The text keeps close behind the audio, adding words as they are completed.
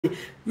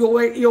You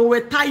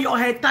will tie your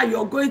head,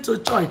 you're going to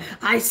church.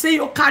 I see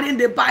you carrying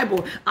the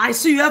Bible. I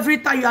see you every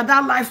time you are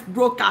that live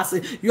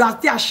broadcast. You are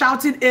there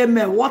shouting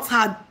amen. What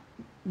had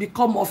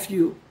become of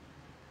you?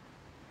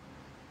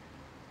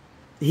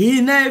 He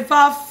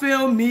never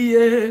failed me,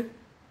 yeah.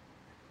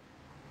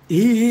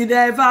 He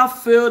never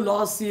failed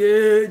us,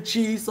 yeah.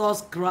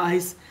 Jesus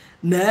Christ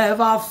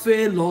never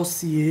failed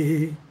us,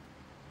 yeah.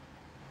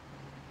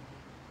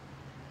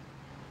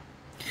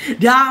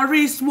 There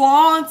is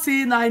one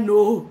thing I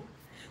know.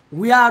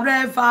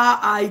 Wherever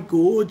I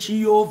go,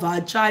 Jehovah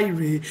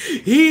Jireh,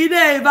 He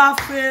never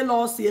fails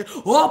us here.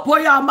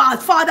 Open your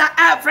mouth. Father,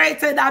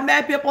 everything that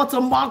made people to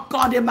mock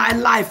God in my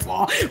life,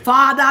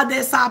 Father,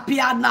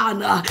 disappear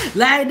now.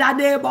 Let the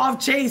name of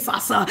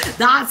Jesus,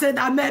 that's it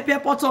that made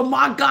people to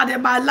mock God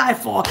in my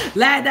life,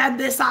 let them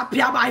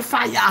disappear by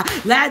fire.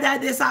 Let them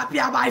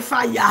disappear by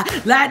fire.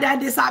 Let them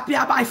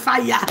disappear by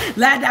fire.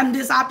 Let them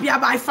disappear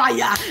by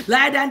fire.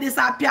 Let them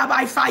disappear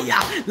by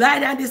fire.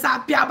 Let them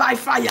disappear by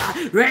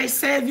fire.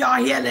 Receive your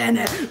healing,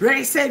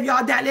 receive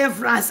your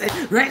deliverance,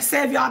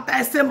 receive your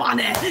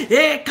testimony.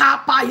 In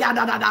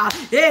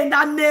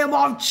the name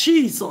of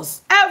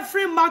Jesus,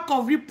 every mark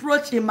of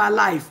reproach in my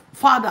life,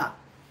 Father,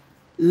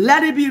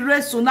 let it be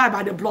raised tonight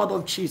by the blood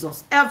of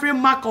Jesus. Every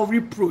mark of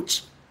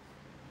reproach,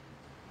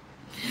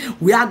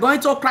 we are going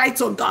to cry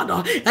to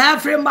God.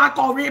 Every mark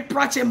of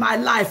reproach in my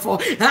life,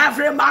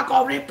 every mark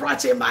of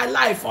reproach in my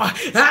life,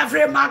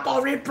 every mark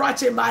of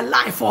reproach in my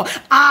life,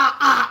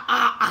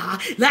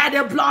 let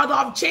the blood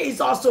of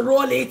Jesus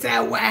roll it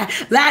away.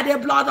 Let the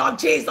blood of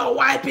Jesus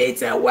wipe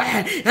it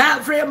away.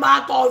 Every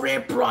mark of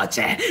reproach,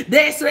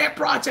 this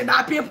reproach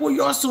that people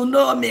used to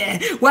know me,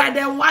 when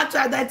they want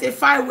to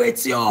identify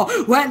with you,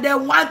 when they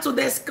want to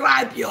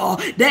describe you,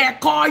 they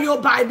call you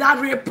by that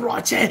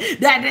reproach.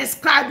 They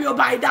describe you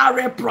by that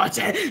reproach.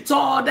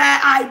 So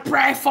that I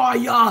pray for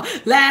you.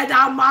 Let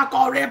that mark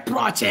of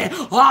reproach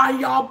on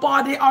your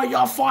body, on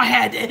your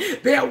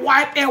forehead, be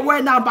wiped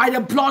away now by the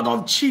blood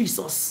of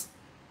Jesus.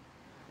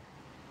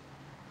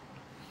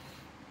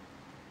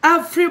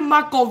 Every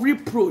mark of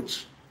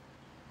reproach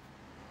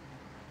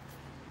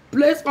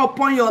placed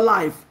upon your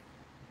life,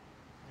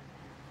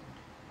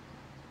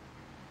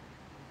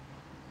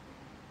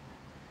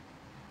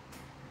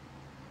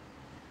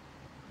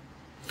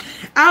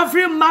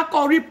 every mark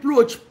of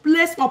reproach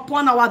placed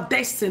upon our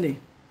destiny,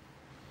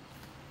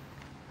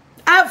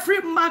 every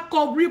mark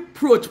of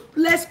reproach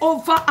placed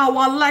over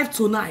our life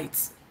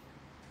tonight,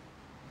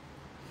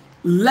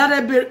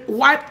 let it be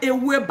wiped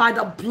away by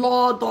the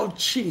blood of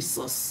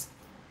Jesus.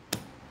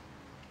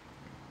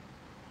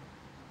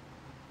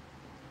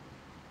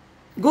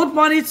 Good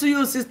morning to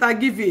you, Sister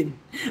Giving.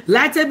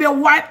 Let it be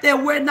wiped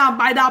away now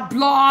by the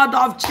blood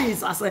of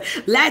Jesus.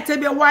 Let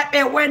it be wiped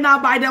away now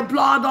by the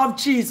blood of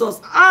Jesus.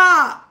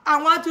 I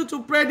want you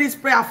to pray this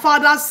prayer.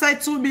 Father,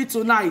 settle me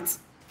tonight.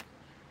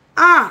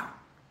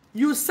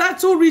 You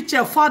settle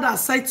Richard. Father,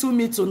 settle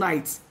me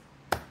tonight.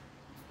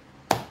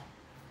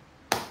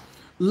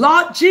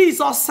 Lord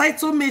Jesus,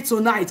 settle me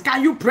tonight.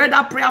 Can you pray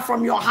that prayer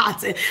from your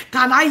heart?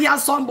 Can I hear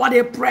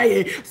somebody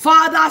pray?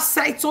 Father,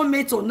 settle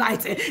me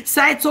tonight.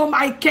 Settle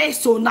my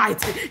case tonight.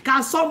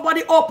 Can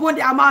somebody open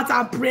their mouth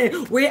and pray?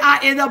 We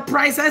are in the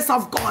presence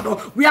of God.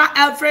 Where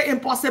every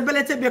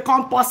impossibility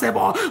become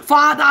possible.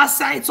 Father,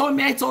 settle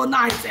me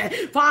tonight.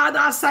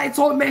 Father,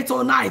 settle me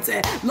tonight.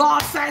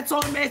 Lord,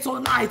 settle me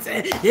tonight.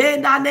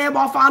 In the name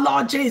of our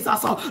Lord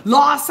Jesus.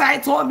 Lord,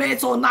 settle me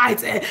tonight.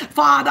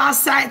 Father,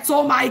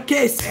 settle my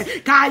case.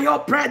 Can you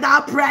pray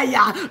that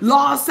prayer?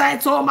 Lord,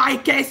 settle my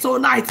case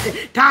tonight.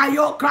 Can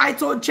you cry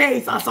to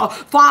Jesus?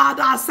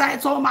 Father,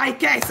 settle my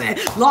case.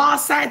 Lord,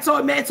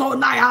 settle me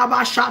tonight.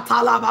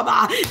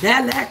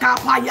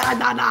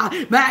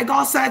 May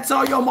God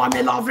settle your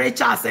mommy, Love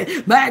Richards.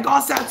 May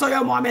God settle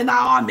your mommy,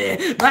 Naomi.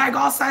 May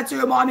God settle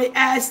your mommy,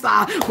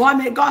 Esther.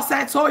 Mommy, God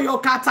settle your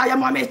Kata, your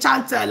mommy,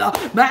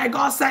 Chantel. May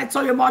God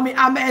settle your mommy,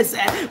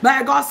 Amazing.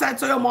 May God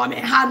settle your mommy,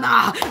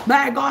 Hannah.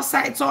 May God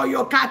settle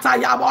your Kata,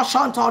 Yabo,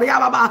 Shantori,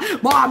 Yababa.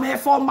 Mommy,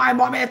 for my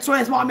mommy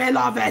twins, mommy,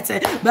 love it.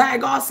 May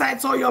God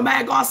settle you,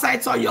 may God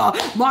settle you.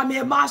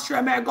 Mommy,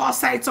 Master, may God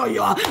settle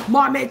you.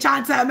 Mommy,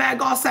 Chantel, may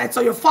God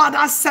settle you.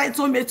 Father,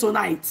 settle me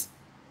tonight.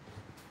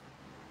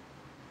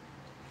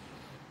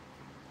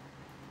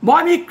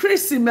 Mommy,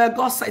 Chrissy, may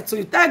God settle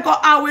you. Thank God,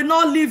 I will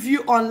not leave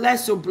you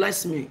unless you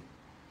bless me.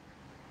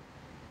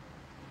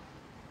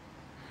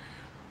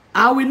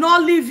 I will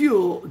not leave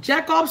you.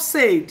 Jacob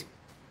said,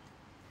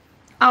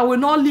 I will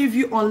not leave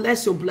you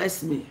unless you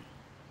bless me.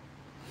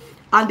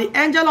 And the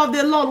angel of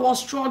the Lord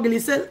was struggling. He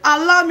said,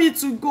 allow me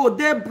to go.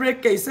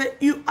 Daybreak. He said,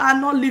 you are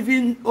not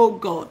leaving, oh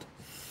God.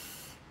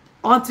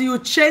 Until you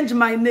change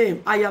my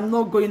name, I am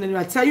not going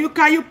anywhere. I tell you,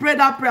 can you pray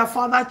that prayer?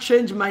 Father,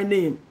 change my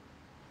name.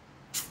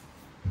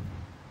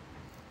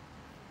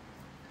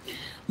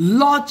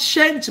 Lord,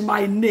 change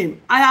my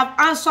name. I have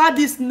answered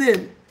this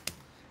name.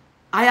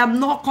 I am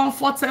not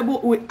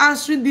comfortable with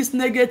answering this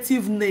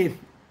negative name.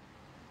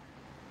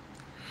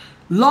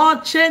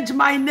 Lord, change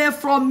my name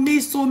from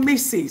Miss to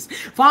Mrs.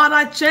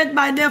 Father, change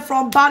my name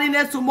from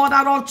barrenness to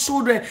mother of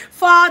children.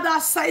 Father,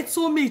 say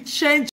to me, change